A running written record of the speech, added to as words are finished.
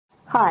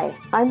Hi,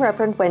 I'm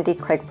Reverend Wendy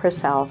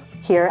Craig-Purcell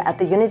here at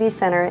the Unity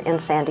Center in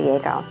San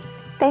Diego.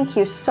 Thank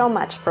you so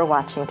much for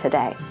watching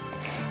today.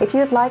 If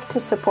you'd like to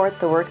support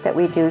the work that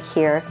we do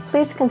here,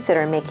 please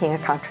consider making a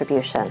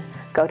contribution.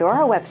 Go to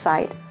our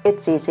website.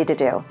 It's easy to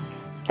do.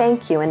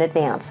 Thank you in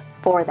advance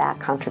for that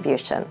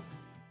contribution.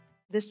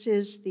 This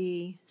is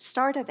the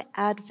start of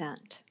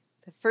Advent,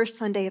 the first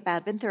Sunday of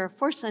Advent. There are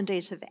 4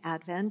 Sundays of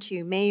Advent.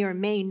 You may or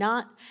may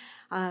not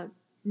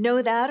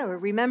know that or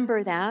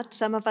remember that.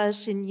 Some of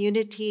us in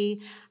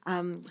Unity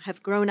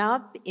have grown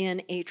up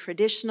in a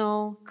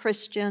traditional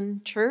Christian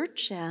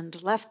church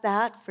and left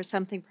that for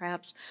something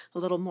perhaps a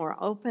little more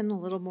open, a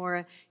little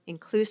more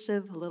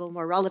inclusive, a little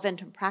more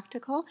relevant and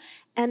practical.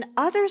 And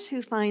others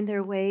who find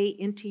their way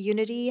into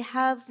Unity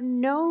have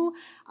no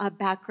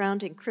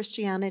background in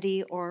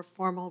Christianity or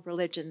formal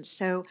religion.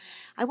 So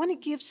I want to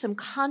give some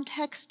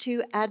context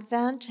to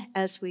Advent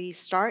as we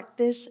start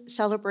this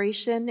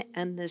celebration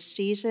and this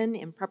season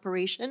in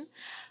preparation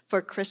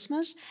for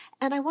Christmas.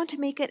 And I want to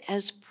make it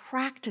as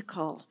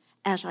practical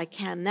as I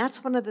can.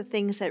 That's one of the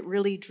things that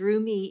really drew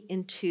me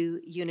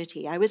into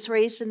Unity. I was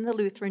raised in the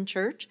Lutheran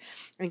Church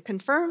and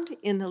confirmed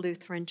in the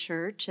Lutheran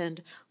Church.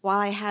 And while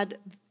I had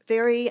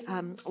very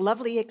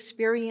lovely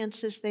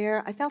experiences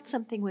there, I felt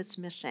something was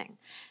missing.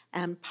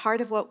 And part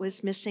of what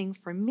was missing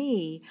for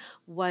me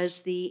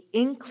was the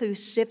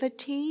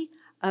inclusivity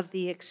of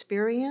the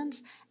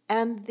experience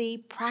and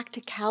the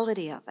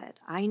practicality of it.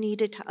 I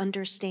needed to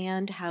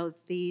understand how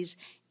these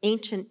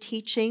ancient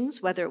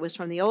teachings, whether it was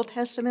from the Old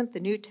Testament,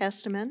 the New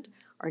Testament,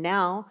 or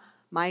now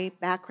my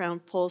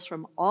background pulls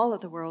from all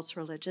of the world's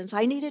religions,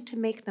 I needed to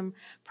make them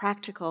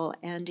practical.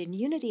 And in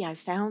Unity, I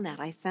found that.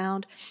 I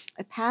found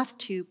a path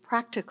to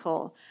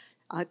practical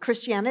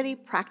Christianity,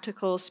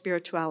 practical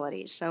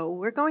spirituality. So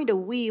we're going to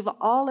weave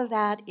all of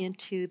that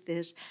into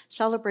this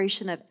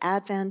celebration of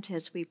Advent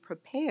as we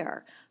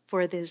prepare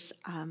for this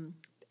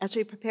as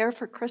we prepare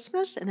for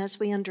Christmas and as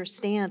we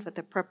understand what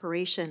the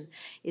preparation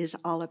is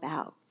all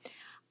about.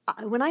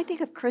 When I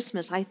think of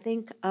Christmas, I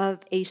think of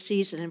a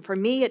season. And for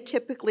me, it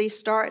typically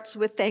starts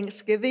with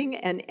Thanksgiving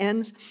and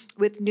ends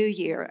with New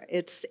Year.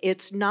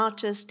 It's not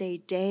just a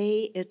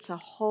day, it's a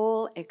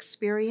whole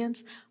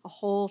experience, a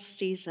whole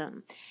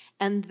season.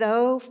 And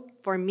though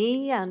for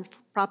me and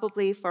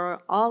probably for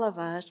all of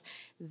us,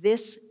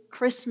 this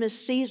Christmas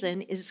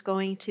season is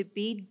going to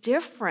be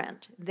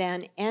different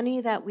than any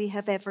that we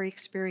have ever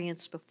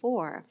experienced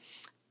before,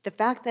 the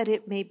fact that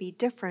it may be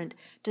different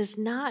does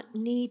not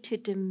need to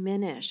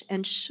diminish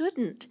and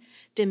shouldn't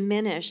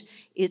diminish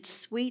its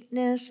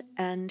sweetness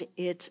and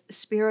its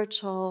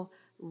spiritual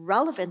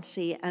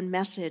relevancy and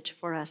message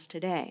for us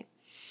today.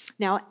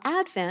 Now,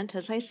 Advent,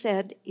 as I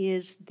said,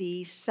 is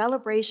the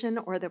celebration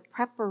or the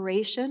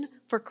preparation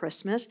for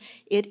Christmas.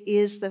 It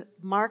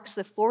marks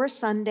the 4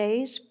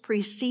 Sundays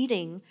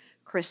preceding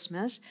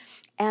Christmas,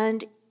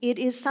 and it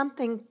is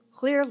something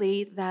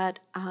clearly that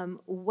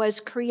was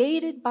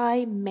created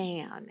by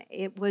man.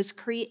 It was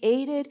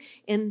originated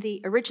in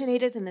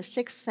the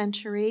 6th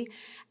century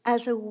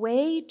as a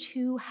way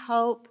to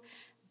help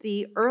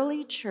the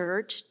early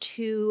church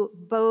to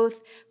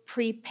both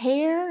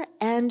prepare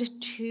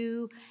and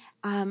to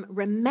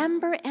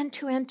remember and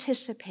to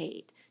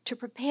anticipate. To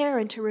prepare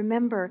and to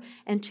remember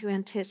and to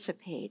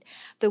anticipate.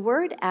 The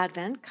word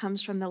Advent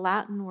comes from the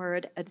Latin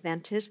word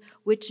adventus,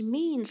 which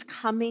means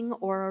coming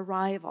or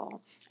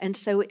arrival. And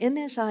so in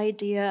this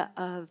idea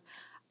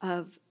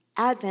of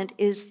Advent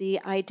is the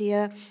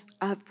idea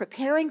of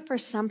preparing for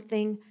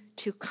something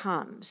to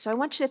come. So I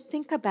want you to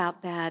think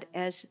about that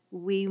as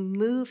we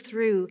move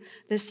through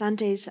the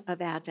Sundays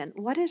of Advent.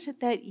 What is it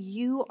that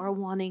you are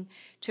wanting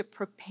to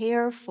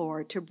prepare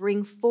for, to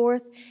bring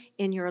forth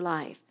in your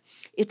life?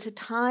 It's a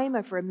time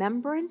of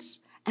remembrance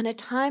and a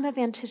time of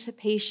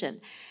anticipation.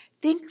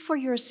 Think for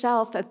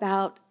yourself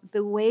about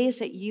the ways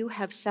that you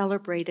have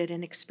celebrated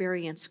and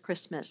experienced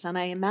Christmas. And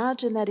I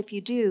imagine that if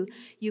you do,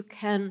 you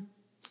can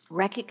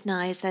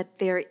recognize that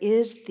there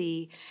is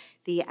the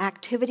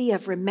activity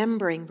of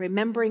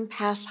remembering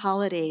past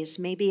holidays.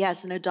 Maybe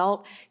as an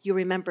adult, you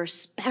remember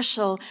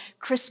special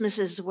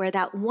Christmases where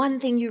that one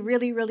thing you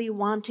really, really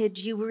wanted,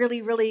 you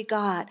really, really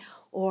got.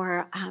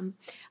 Or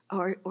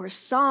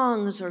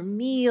songs or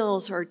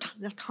meals or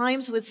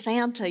times with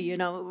Santa,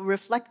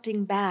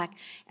 reflecting back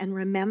and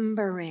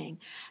remembering.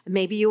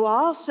 Maybe you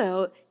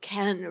also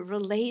can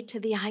relate to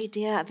the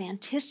idea of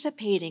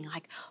anticipating,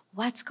 like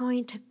what's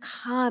going to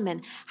come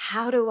and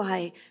how do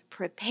I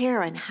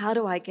prepare and how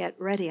do I get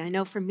ready? I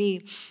know for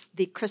me,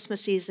 the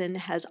Christmas season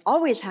has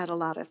always had a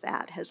lot of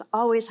that, has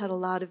always had a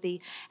lot of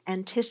the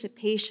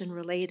anticipation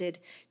related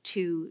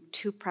to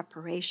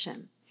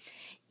preparation.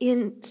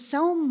 In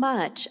so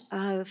much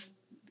of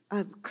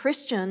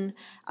Christian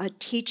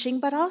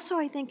teaching, but also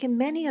I think in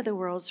many of the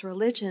world's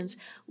religions,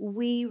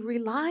 we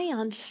rely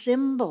on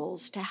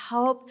symbols to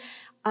help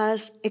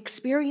us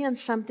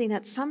experience something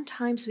that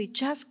sometimes we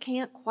just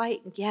can't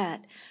quite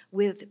get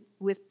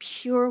with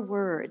pure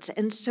words.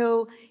 And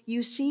so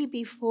you see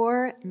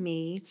before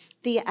me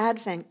the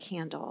Advent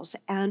candles,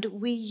 and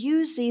we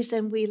use these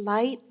and we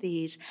light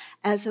these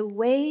as a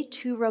way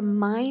to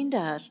remind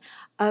us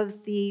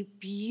of the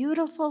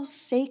beautiful,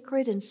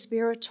 sacred, and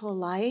spiritual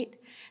light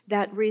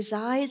that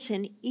resides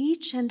in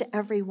each and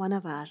every one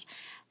of us.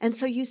 And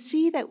so you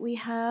see that we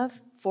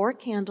have 4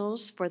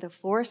 candles for the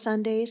 4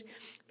 Sundays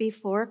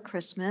before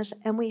Christmas,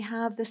 and we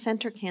have the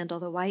center candle,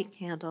 the white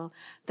candle,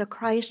 the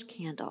Christ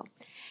candle.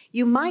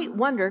 You might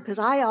wonder, because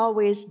I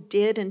always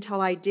did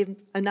until I did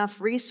enough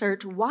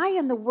research, why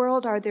in the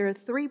world are there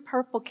 3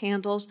 purple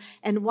candles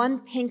and 1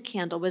 pink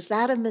candle? Was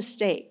that a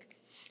mistake?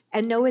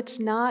 And no, it's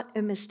not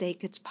a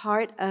mistake. It's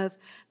part of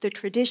the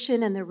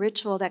tradition and the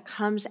ritual that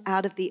comes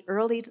out of the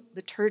early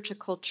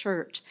liturgical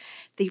church.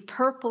 The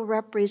purple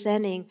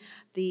representing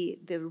the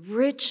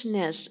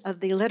richness of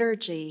the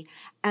liturgy,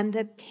 and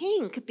the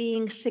pink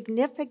being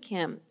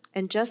significant,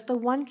 and just the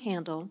 1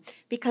 candle,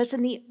 because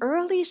in the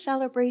early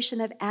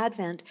celebration of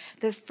Advent,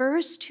 the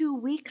first 2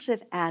 weeks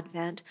of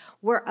Advent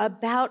were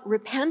about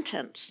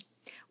repentance,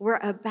 were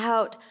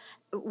about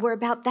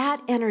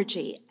that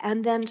energy.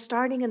 And then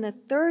starting in the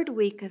 3rd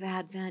week of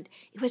Advent,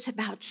 it was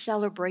about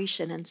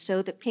celebration. And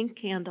so the pink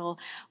candle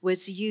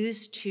was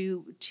used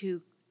to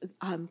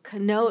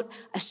connote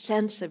a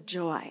sense of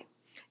joy.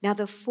 Now,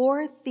 the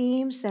 4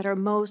 themes that are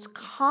most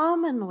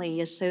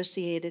commonly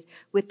associated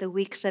with the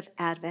weeks of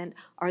Advent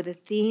are the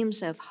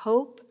themes of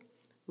hope,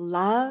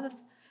 love,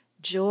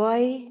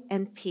 joy,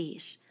 and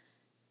peace.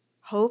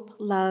 Hope,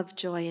 love,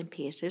 joy, and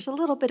peace. There's a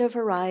little bit of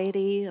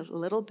variety, a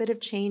little bit of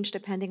change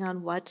depending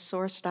on what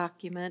source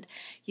document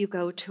you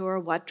go to or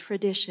what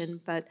tradition,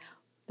 but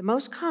the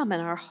most common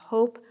are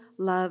hope,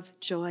 love,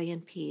 joy,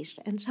 and peace.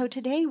 And so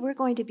today we're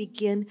going to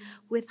begin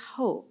with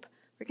hope.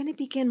 We're going to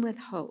begin with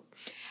hope.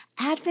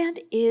 Advent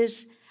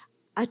is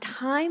a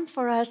time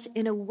for us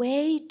in a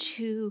way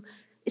to,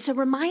 it's a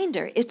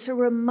reminder. It's a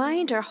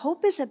reminder.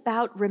 Hope is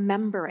about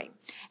remembering.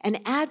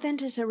 And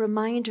Advent is a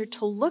reminder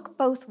to look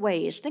both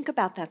ways. Think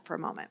about that for a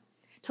moment.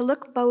 To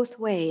look both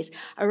ways.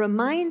 A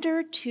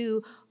reminder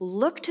to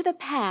look to the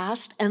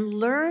past and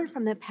learn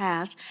from the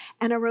past,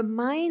 and a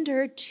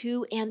reminder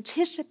to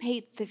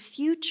anticipate the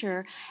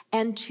future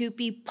and to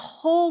be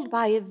pulled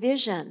by a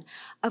vision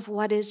of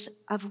what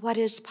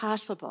is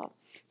possible.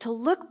 To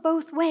look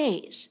both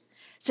ways,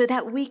 so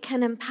that we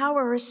can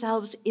empower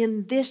ourselves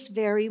in this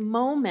very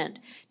moment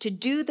to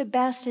do the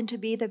best and to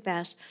be the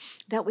best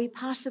that we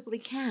possibly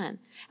can.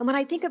 And when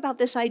I think about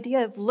this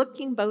idea of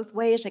looking both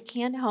ways, I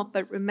can't help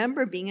but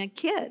remember being a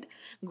kid,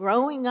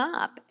 growing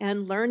up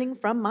and learning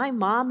from my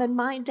mom and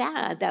my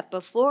dad that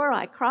before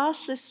I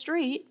crossed the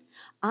street,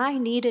 I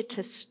needed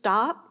to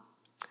stop,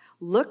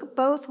 look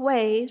both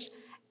ways,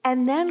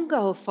 and then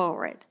go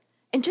forward.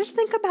 And just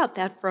think about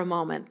that for a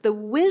moment. The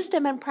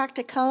wisdom and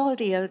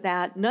practicality of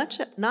that,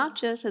 not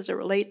just as it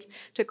relates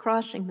to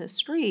crossing the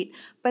street,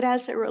 but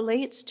as it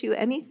relates to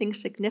anything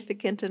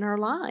significant in our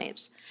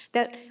lives.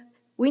 That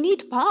we need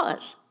to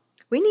pause.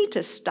 We need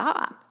to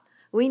stop.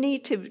 We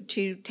need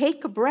to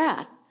take a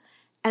breath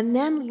and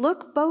then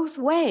look both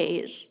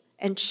ways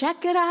and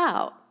check it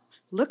out.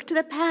 Look to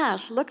the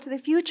past, look to the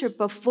future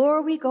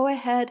before we go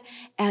ahead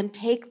and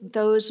take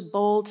those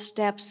bold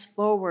steps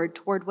forward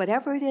toward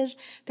whatever it is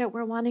that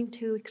we're wanting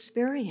to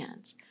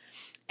experience.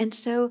 And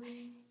so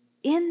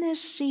in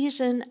this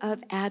season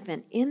of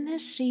Advent, in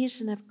this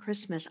season of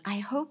Christmas, I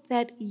hope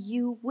that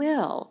you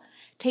will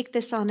take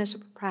this on as a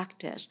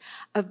practice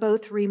of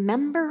both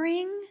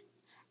remembering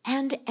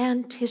and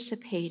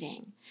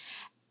anticipating.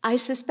 I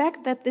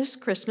suspect that this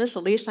Christmas,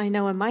 at least I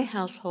know in my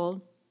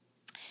household,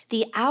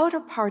 the outer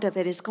part of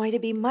it is going to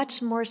be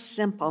much more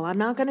simple. I'm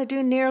not going to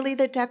do nearly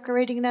the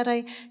decorating that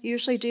I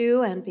usually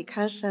do, and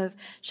because of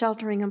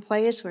sheltering in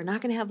place, we're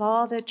not going to have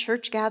all the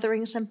church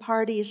gatherings and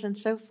parties and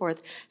so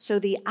forth. So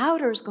the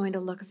outer is going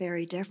to look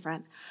very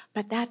different,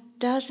 but that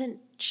doesn't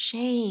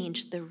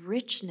change the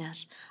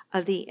richness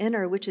of the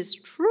inner, which is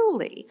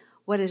truly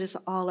what it is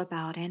all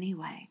about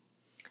anyway.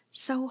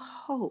 So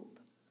hope.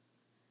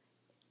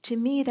 To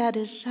me, that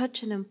is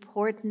such an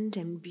important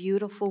and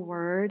beautiful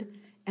word,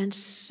 and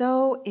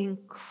so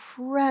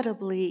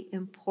incredibly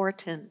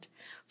important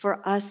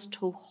for us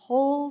to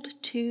hold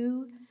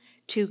to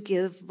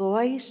give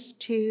voice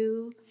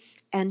to,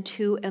 and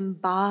to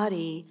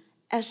embody,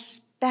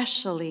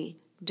 especially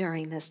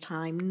during this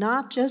time,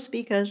 not just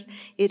because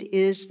it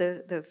is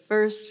the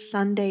first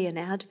Sunday in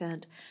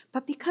Advent,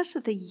 but because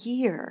of the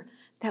year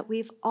that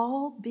we've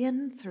all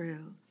been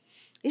through.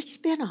 It's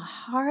been a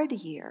hard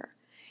year.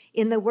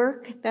 In the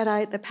work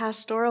that the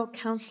pastoral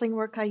counseling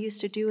work I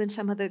used to do and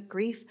some of the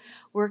grief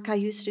work I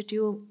used to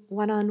do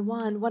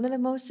one-on-one, one of the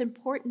most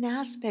important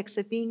aspects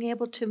of being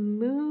able to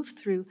move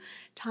through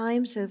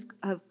times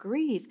of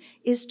grief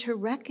is to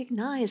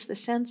recognize the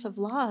sense of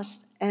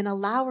loss and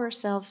allow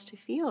ourselves to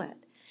feel it.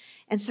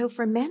 And so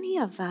for many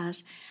of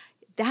us,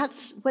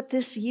 that's what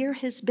this year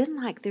has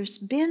been like. There's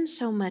been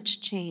so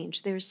much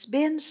change. There's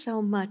been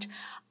so much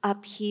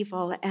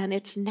upheaval, and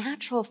it's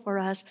natural for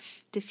us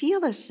to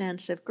feel a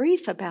sense of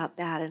grief about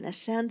that and a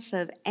sense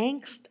of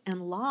angst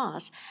and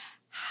loss.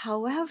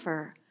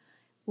 However,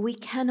 we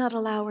cannot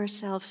allow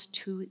ourselves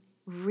to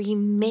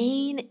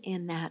remain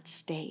in that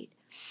state.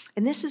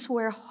 And this is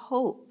where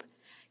hope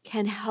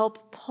can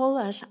help pull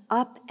us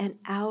up and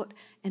out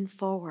and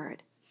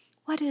forward.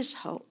 What is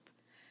hope?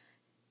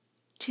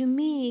 To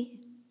me,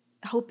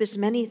 hope is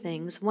many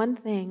things. One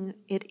thing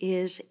it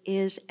is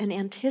an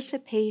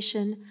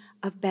anticipation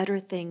of better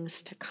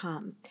things to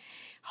come.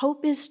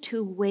 Hope is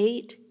to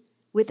wait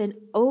with an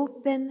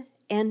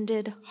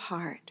open-ended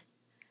heart.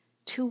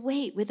 To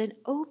wait with an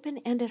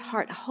open-ended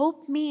heart.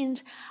 Hope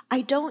means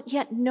I don't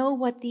yet know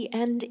what the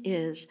end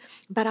is,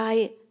 but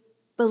I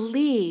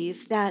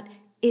believe that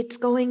it's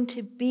going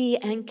to be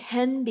and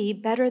can be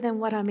better than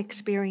what I'm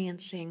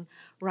experiencing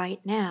right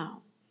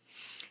now.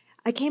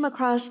 I came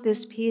across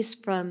this piece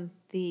from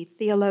the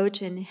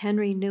theologian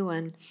Henry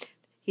Nouwen.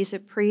 He's a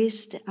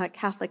priest, a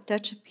Catholic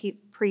Dutch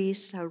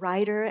priest, a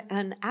writer,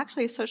 and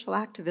actually a social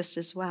activist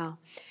as well.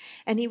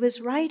 And he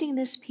was writing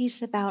this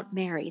piece about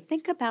Mary.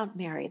 Think about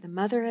Mary, the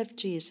mother of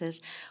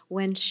Jesus,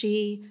 when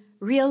she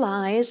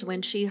realized,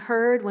 when she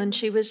heard, when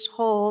she was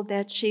told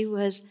that she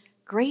was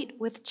great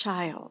with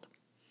child.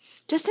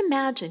 Just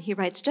imagine, he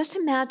writes, just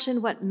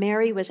imagine what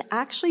Mary was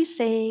actually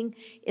saying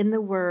in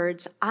the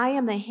words, I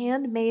am the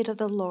handmaid of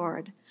the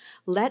Lord.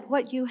 Let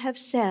what you have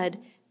said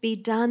be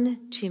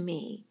done to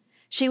me.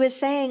 She was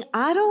saying,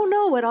 I don't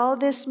know what all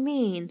this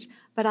means,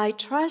 but I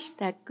trust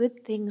that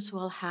good things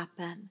will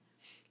happen.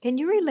 Can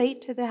you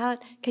relate to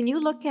that? Can you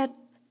look at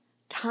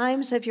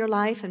times of your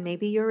life, and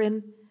maybe you're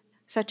in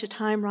such a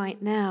time right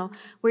now,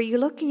 where you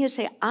look and you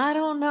say, I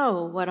don't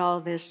know what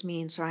all this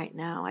means right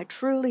now. I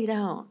truly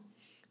don't.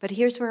 But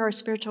here's where our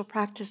spiritual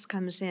practice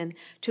comes in,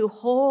 to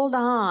hold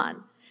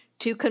on,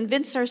 to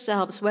convince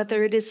ourselves,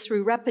 whether it is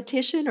through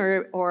repetition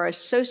or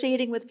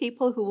associating with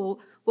people who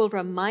will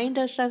remind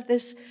us of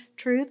this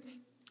truth,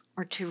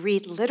 or to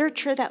read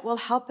literature that will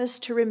help us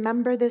to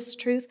remember this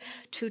truth,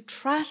 to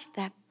trust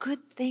that good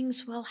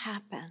things will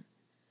happen.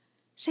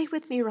 Say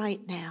with me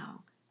right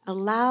now,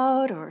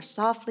 aloud or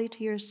softly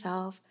to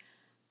yourself,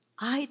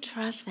 I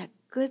trust that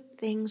good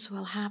things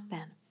will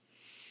happen.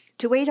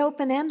 To wait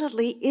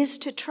open-endedly is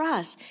to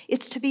trust.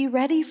 It's to be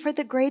ready for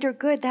the greater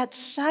good. That's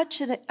such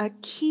a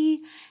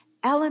key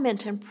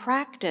element and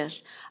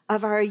practice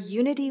of our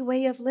unity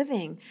way of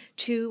living,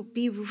 to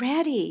be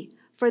ready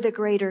for the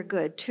greater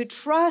good, to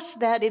trust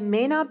that it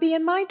may not be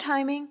in my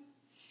timing,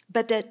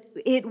 but that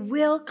it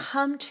will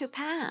come to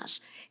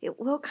pass. It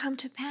will come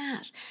to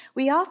pass.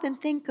 We often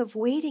think of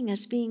waiting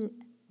as being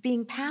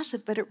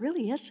passive, but it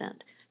really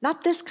isn't.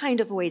 Not this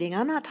kind of waiting.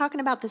 I'm not talking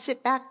about the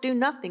sit back, do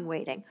nothing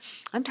waiting.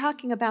 I'm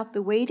talking about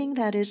the waiting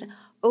that is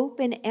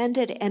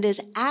open-ended and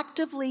is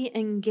actively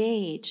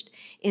engaged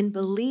in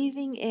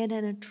believing in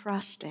and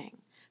trusting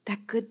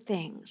that good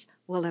things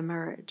will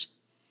emerge.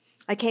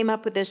 I came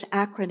up with this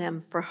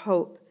acronym for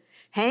hope.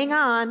 Hang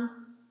on,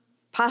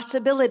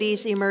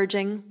 possibilities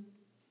emerging.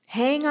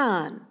 Hang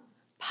on,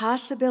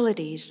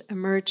 possibilities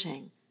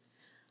emerging.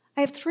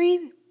 I have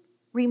 3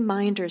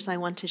 reminders I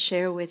want to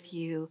share with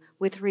you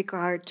with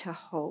regard to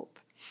hope.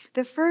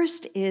 The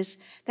first is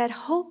that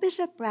hope is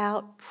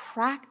about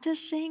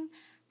practicing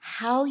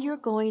how you're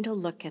going to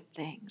look at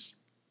things.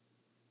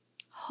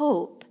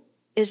 Hope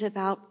is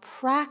about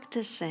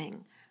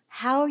practicing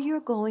how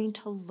you're going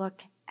to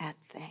look at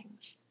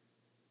things.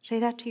 Say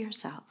that to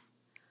yourself.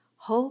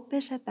 Hope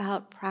is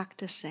about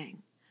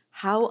practicing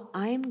how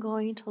I'm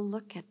going to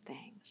look at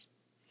things.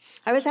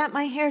 I was at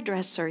my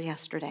hairdresser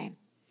yesterday.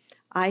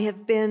 I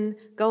have been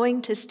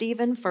going to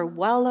Stephen for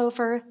well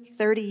over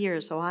 30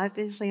 years, so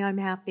obviously I'm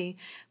happy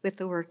with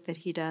the work that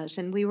he does.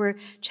 And we were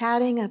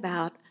chatting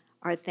about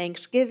our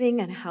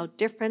Thanksgiving and how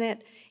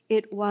different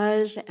it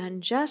was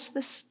and just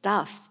the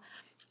stuff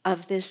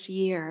of this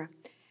year.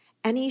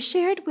 And he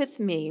shared with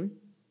me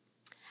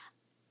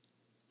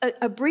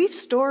a brief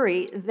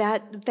story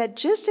that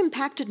just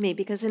impacted me,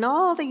 because in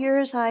all the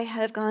years I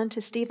have gone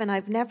to Stephen,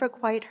 I've never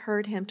quite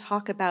heard him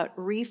talk about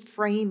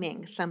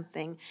reframing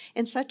something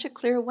in such a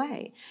clear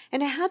way.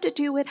 And it had to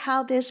do with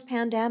how this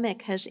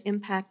pandemic has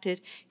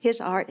impacted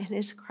his art and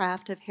his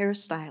craft of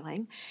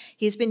hairstyling.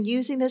 He's been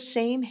using the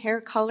same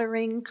hair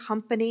coloring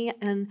company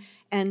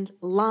and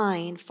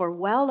line for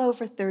well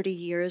over 30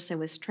 years and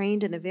was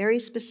trained in a very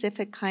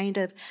specific kind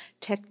of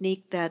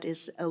technique that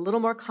is a little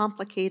more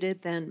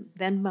complicated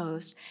than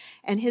most.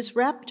 And his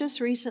rep just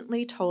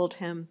recently told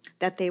him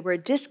that they were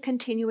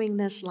discontinuing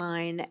this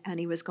line and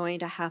he was going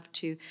to have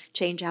to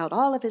change out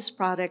all of his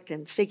product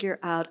and figure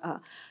out a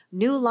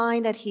new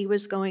line that he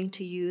was going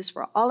to use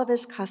for all of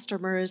his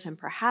customers and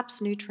perhaps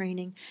new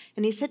training.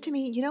 And he said to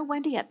me, you know,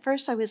 Wendy, at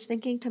first I was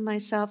thinking to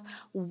myself,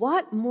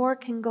 what more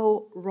can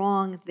go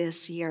wrong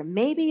this year?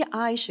 Maybe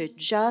I should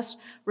just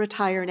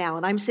retire now.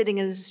 And I'm sitting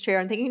in this chair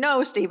and thinking,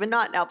 no, Stephen,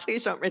 not now.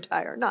 Please don't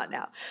retire, not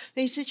now.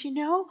 And he said, you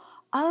know,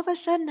 all of a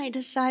sudden I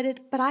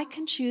decided, but I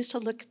can choose to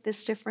look at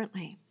this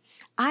differently.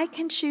 I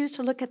can choose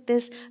to look at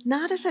this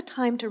not as a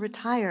time to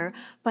retire,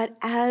 but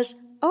as,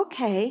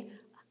 okay,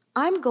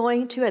 I'm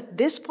going to, at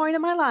this point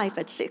in my life,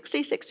 at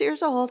 66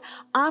 years old,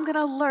 I'm going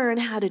to learn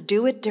how to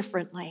do it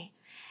differently.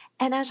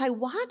 And as I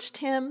watched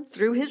him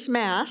through his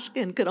mask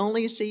and could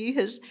only see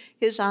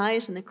his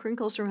eyes and the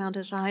crinkles around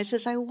his eyes,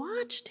 as I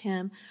watched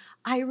him,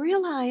 I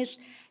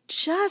realized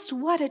just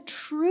what a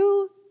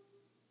true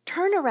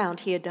turnaround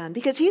he had done,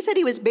 because he said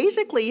he was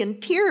basically in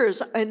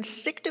tears and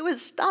sick to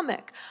his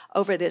stomach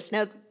over this.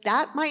 Now,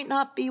 that might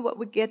not be what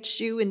would get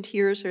you in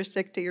tears or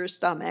sick to your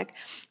stomach,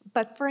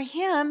 but for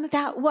him,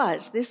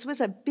 this was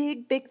a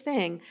big, big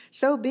thing,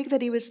 so big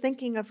that he was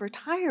thinking of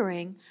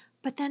retiring,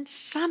 but then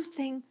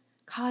something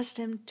caused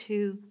him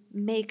to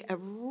make a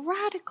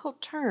radical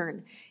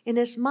turn in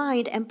his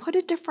mind and put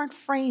a different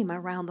frame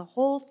around the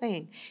whole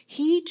thing.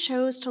 He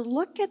chose to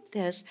look at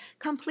this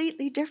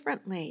completely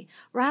differently,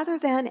 rather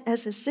than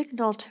as a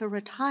signal to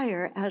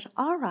retire, as,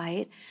 all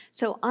right,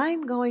 so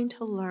I'm going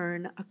to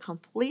learn a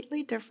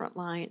completely different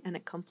line and a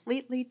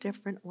completely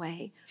different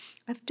way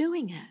of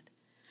doing it.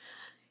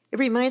 It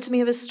reminds me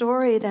of a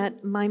story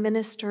that my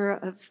minister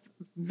of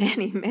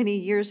many, many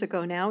years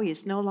ago now,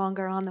 he's no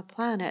longer on the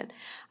planet,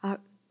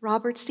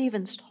 Robert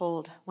Stevens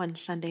told one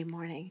Sunday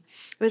morning.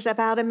 It was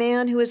about a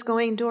man who was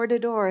going door to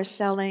door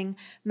selling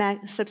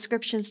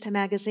subscriptions to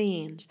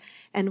magazines.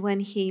 And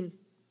when he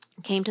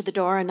came to the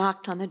door and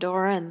knocked on the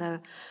door, and the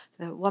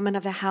woman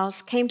of the house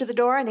came to the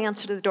door and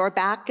answered the door,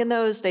 back in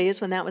those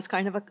days when that was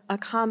kind of a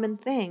common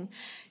thing,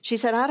 she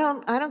said, I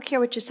don't care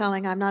what you're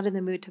selling. I'm not in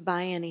the mood to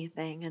buy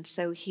anything. And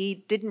so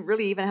he didn't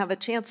really even have a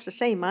chance to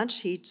say much.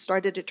 He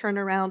started to turn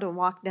around and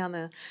walk down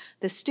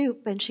the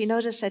stoop, and she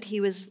noticed that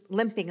he was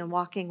limping and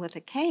walking with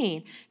a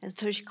cane. And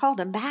so she called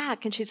him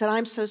back, and she said,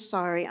 I'm so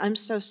sorry. I'm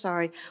so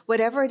sorry.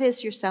 Whatever it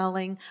is you're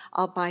selling,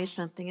 I'll buy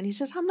something. And he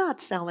says, I'm not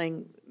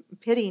selling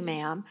pity,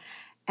 ma'am.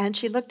 And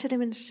she looked at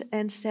him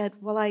and said,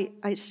 well,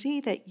 I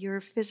see that you're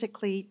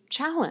physically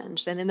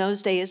challenged. And in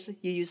those days,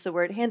 you use the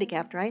word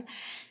handicapped, right?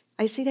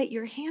 I see that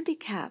you're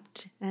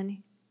handicapped.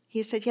 And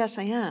he said, yes,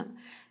 I am.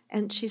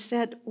 And she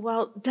said,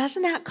 well,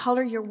 doesn't that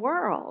color your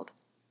world?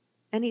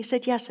 And he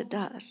said, yes, it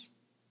does.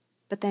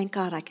 But thank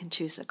God I can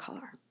choose a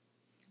color.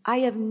 I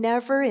have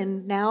never,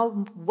 in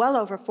now well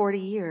over 40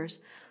 years,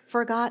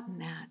 forgotten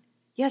that.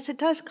 Yes, it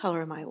does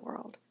color my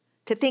world.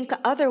 To think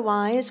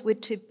otherwise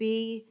would to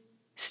be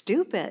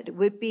stupid,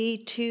 would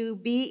be to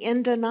be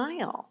in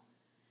denial.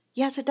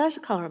 Yes, it does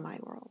color my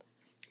world,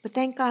 but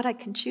thank God I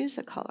can choose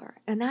a color.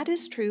 And that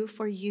is true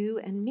for you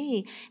and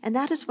me. And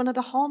that is one of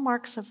the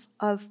hallmarks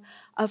of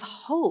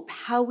hope,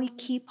 how we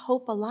keep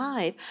hope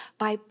alive,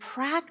 by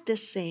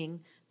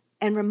practicing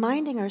and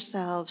reminding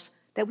ourselves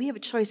that we have a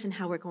choice in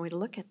how we're going to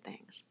look at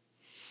things.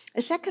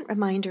 A second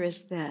reminder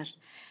is this,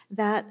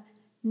 that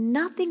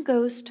nothing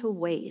goes to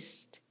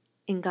waste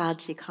in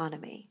God's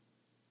economy.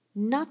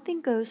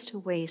 Nothing goes to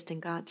waste in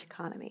God's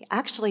economy.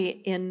 Actually,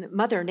 in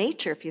Mother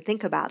Nature, if you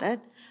think about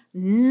it,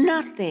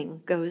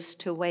 nothing goes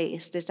to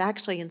waste. It's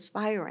actually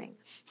inspiring.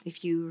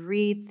 If you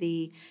read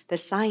the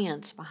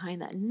science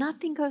behind that,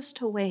 nothing goes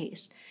to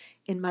waste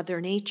in Mother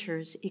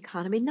Nature's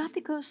economy.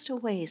 Nothing goes to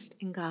waste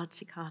in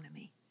God's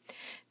economy.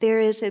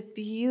 There is a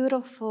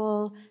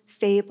beautiful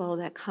fable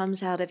that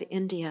comes out of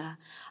India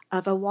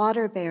of a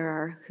water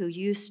bearer who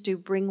used to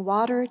bring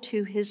water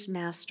to his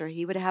master.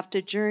 He would have to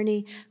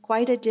journey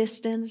quite a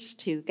distance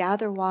to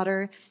gather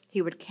water.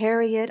 He would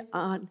carry it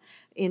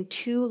in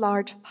two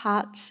large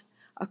pots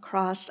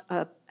across,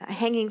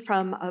 hanging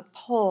from a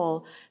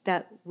pole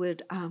that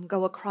would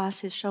go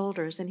across his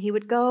shoulders. And he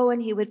would go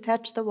and he would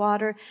fetch the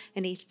water,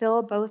 and he'd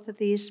fill both of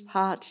these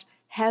pots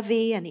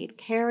heavy, and he'd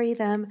carry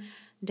them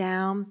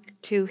down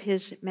to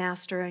his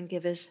master and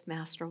give his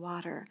master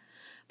water.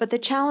 But the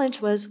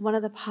challenge was one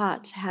of the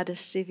pots had a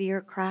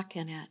severe crack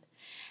in it.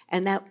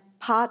 And that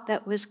pot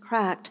that was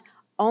cracked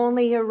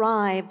only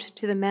arrived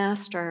to the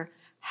master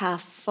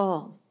half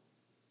full.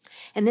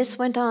 And this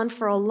went on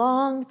for a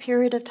long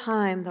period of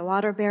time. The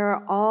water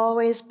bearer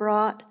always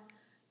started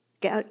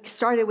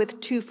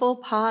with 2 full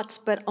pots,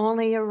 but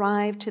only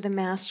arrived to the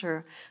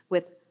master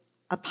with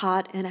a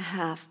pot and a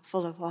half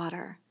full of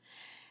water.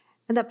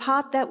 And the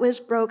pot that was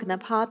broken, the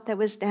pot that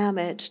was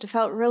damaged,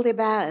 felt really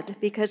bad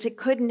because it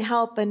couldn't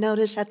help but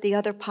notice that the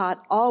other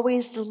pot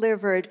always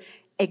delivered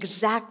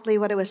exactly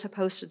what it was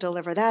supposed to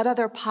deliver. That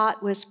other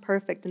pot was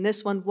perfect, and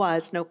this one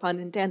was, no pun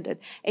intended,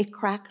 a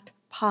cracked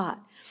pot.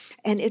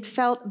 And it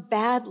felt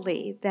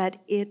badly that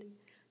it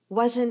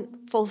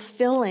wasn't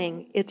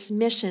fulfilling its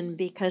mission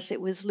because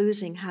it was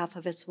losing half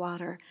of its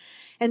water.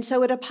 And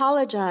so it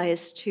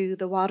apologized to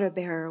the water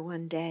bearer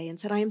one day and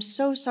said, I am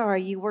so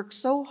sorry, you work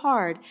so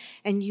hard,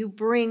 and you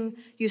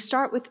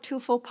start with 2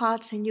 full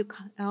pots and you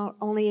are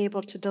only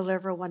able to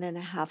deliver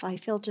 1.5. I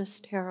feel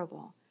just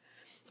terrible.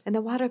 And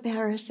the water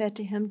bearer said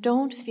to him,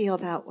 don't feel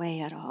that way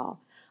at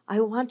all. I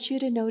want you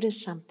to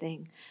notice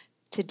something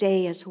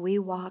today as we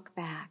walk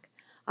back.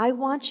 I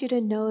want you to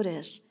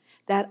notice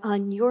that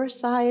on your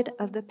side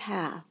of the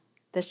path,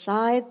 the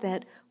side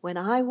that when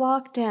I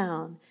walk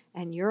down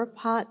and your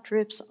pot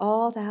drips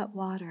all that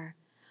water,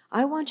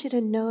 I want you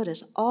to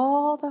notice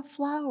all the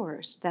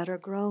flowers that are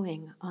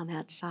growing on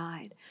that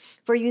side.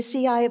 For you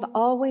see, I have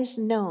always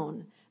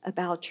known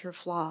about your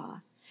flaw.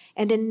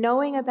 And in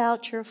knowing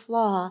about your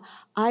flaw,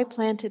 I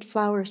planted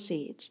flower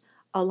seeds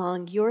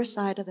along your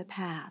side of the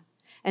path.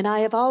 And I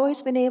have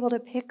always been able to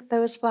pick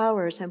those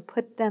flowers and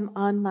put them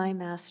on my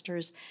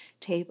master's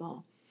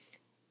table.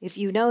 If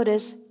you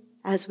notice,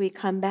 as we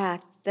come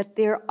back, that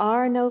there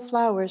are no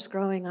flowers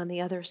growing on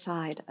the other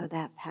side of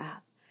that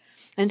path.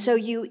 And so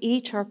you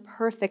each are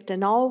perfect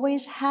and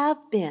always have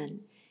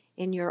been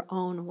in your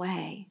own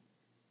way.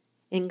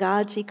 In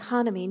God's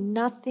economy,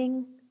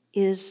 nothing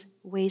is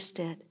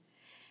wasted.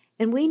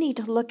 And we need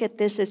to look at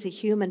this as a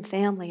human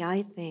family,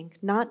 I think,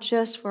 not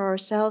just for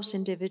ourselves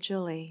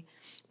individually,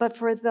 but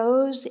for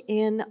those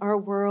in our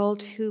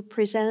world who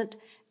present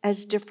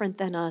as different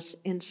than us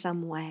in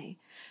some way.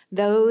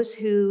 Those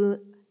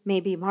who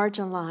may be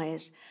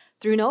marginalized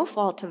through no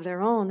fault of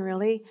their own,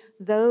 really.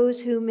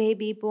 Those who may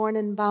be born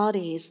in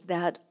bodies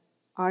that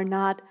are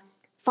not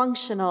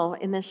functional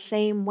in the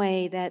same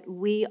way that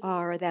we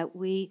are, that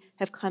we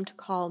have come to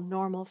call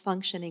normal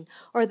functioning,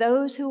 or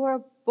those who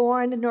are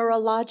born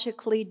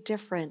neurologically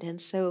different, and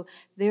so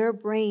their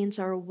brains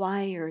are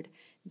wired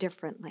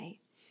differently.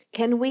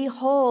 Can we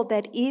hold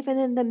that even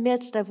in the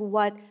midst of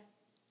what,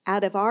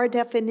 out of our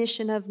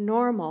definition of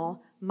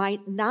normal,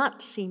 might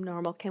not seem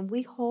normal, can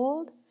we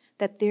hold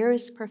that there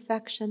is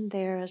perfection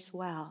there as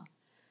well?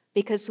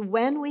 Because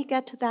when we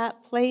get to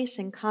that place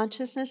in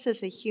consciousness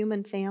as a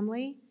human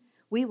family,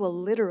 we will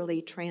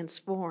literally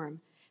transform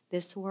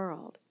this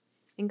world.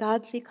 In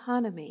God's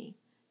economy,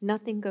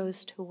 nothing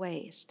goes to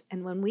waste.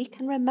 And when we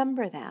can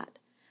remember that,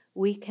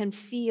 we can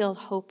feel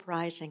hope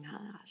rising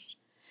on us.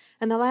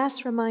 And the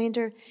last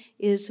reminder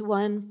is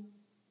one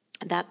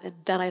that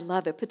I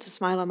love. It puts a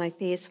smile on my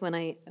face when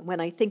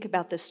I think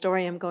about the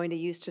story I'm going to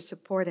use to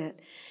support it.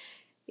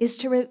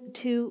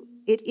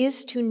 It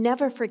is to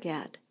never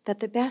forget that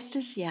the best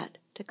is yet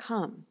to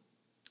come.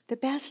 The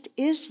best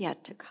is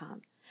yet to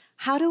come.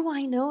 How do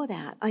I know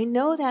that? I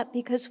know that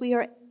because we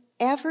are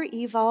ever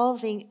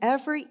evolving,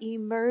 ever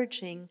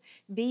emerging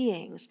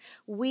beings.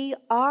 We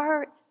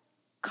are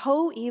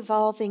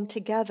co-evolving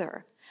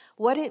together.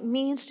 What it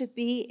means to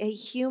be a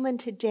human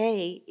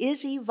today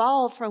is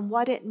evolved from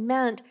what it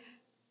meant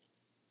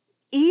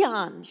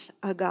eons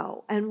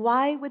ago. And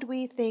why would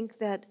we think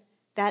that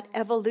that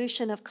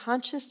evolution of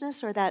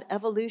consciousness or that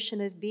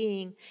evolution of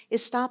being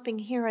is stopping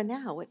here and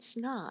now? It's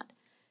not.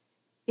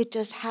 It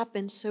just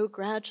happens so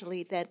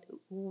gradually that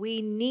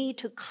we need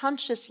to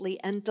consciously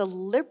and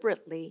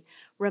deliberately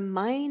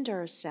remind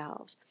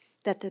ourselves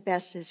that the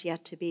best is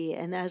yet to be.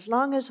 And as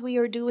long as we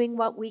are doing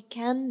what we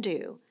can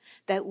do,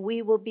 that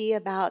we will be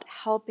about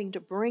helping to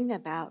bring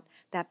about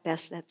that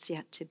best that's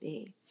yet to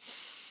be.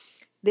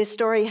 This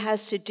story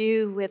has to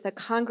do with a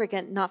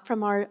congregant, not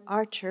from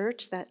our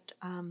church,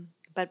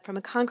 but from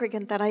a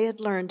congregant that I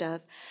had learned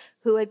of,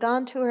 who had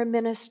gone to her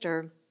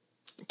minister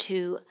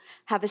to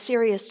have a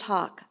serious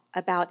talk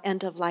about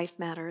end-of-life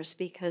matters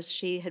because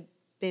she had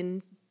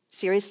been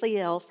seriously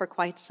ill for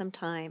quite some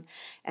time,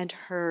 and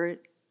her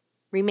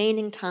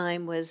remaining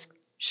time was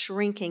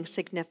shrinking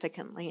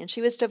significantly. And she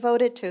was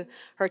devoted to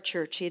her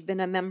church. She had been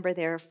a member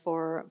there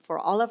for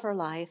all of her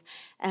life,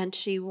 and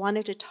she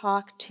wanted to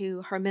talk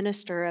to her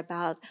minister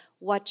about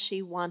what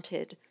she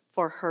wanted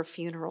for her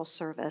funeral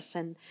service.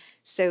 And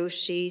so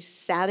she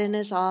sat in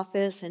his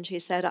office and she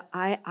said,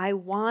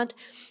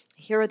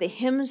 here are the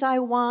hymns I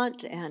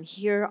want, and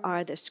here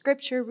are the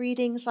scripture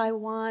readings I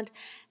want,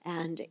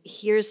 and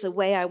here's the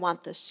way I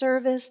want the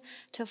service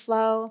to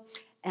flow.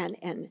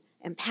 And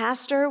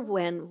Pastor,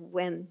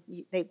 when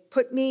they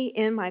put me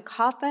in my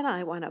coffin,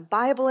 I want a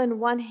Bible in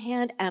one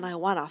hand and I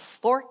want a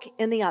fork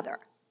in the other.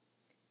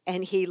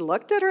 And he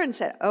looked at her and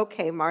said,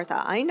 okay,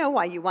 Martha, I know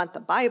why you want the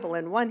Bible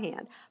in one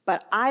hand,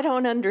 but I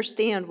don't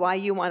understand why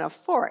you want a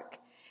fork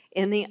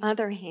in the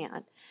other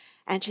hand.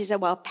 And she said,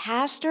 well,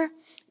 Pastor,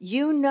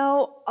 you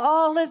know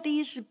all of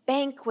these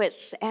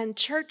banquets and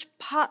church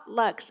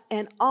potlucks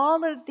and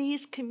all of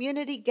these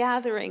community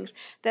gatherings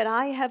that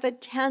I have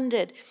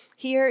attended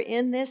here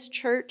in this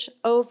church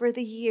over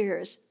the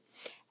years.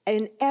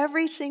 And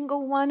every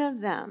single one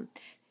of them,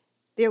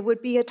 there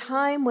would be a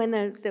time when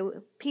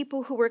the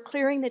people who were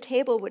clearing the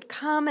table would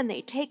come and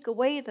they take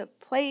away the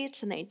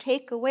plates and they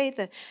take away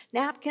the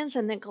napkins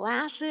and the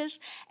glasses.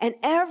 And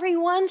every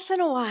once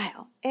in a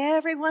while,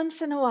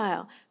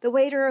 the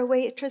waiter or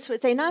waitress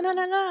would say,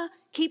 no,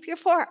 keep your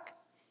fork.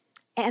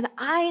 And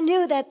I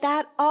knew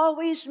that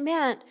always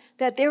meant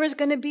that there was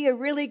going to be a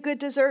really good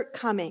dessert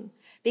coming,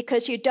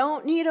 because you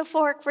don't need a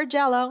fork for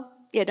Jell-O.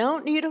 You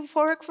don't need a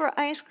fork for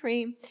ice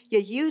cream. You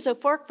use a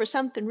fork for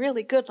something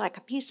really good like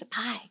a piece of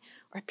pie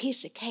or a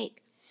piece of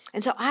cake.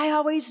 And so I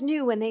always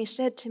knew when they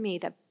said to me,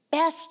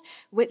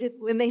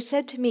 when they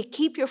said to me,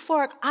 keep your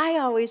fork, I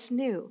always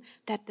knew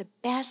that the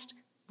best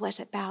was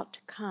about to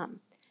come.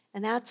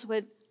 And that's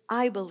what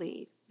I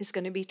believe is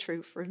going to be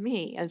true for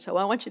me. And so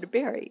I want you to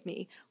bury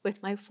me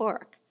with my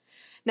fork.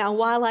 Now,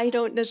 while I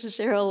don't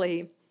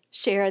necessarily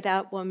share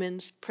that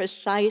woman's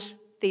precise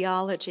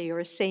theology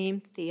or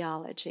same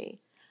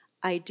theology,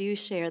 I do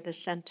share the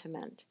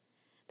sentiment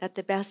that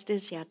the best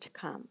is yet to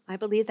come. I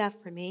believe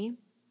that for me.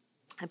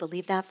 I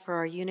believe that for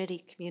our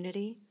Unity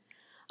community.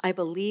 I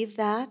believe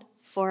that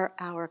for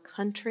our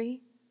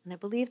country, and I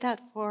believe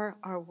that for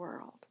our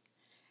world.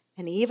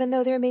 And even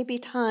though there may be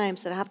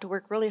times that I have to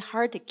work really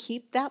hard to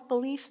keep that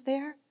belief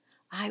there,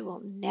 I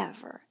will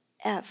never,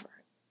 ever,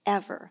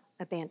 ever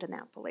abandon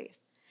that belief.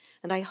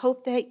 And I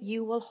hope that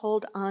you will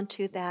hold on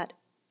to that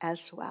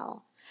as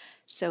well.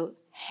 So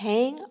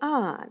hang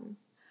on,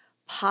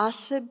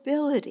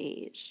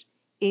 possibilities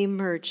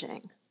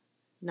emerging.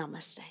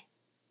 Namaste.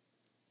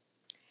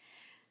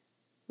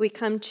 We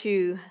come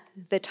to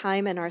the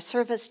time in our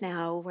service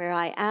now where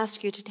I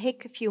ask you to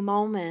take a few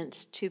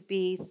moments to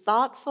be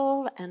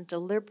thoughtful and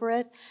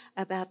deliberate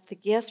about the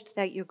gift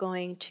that you're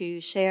going to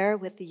share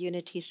with the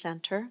Unity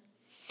Center.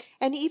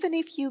 And even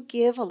if you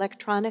give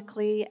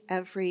electronically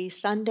every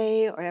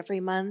Sunday or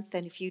every month,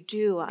 and if you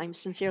do, I'm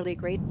sincerely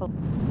grateful.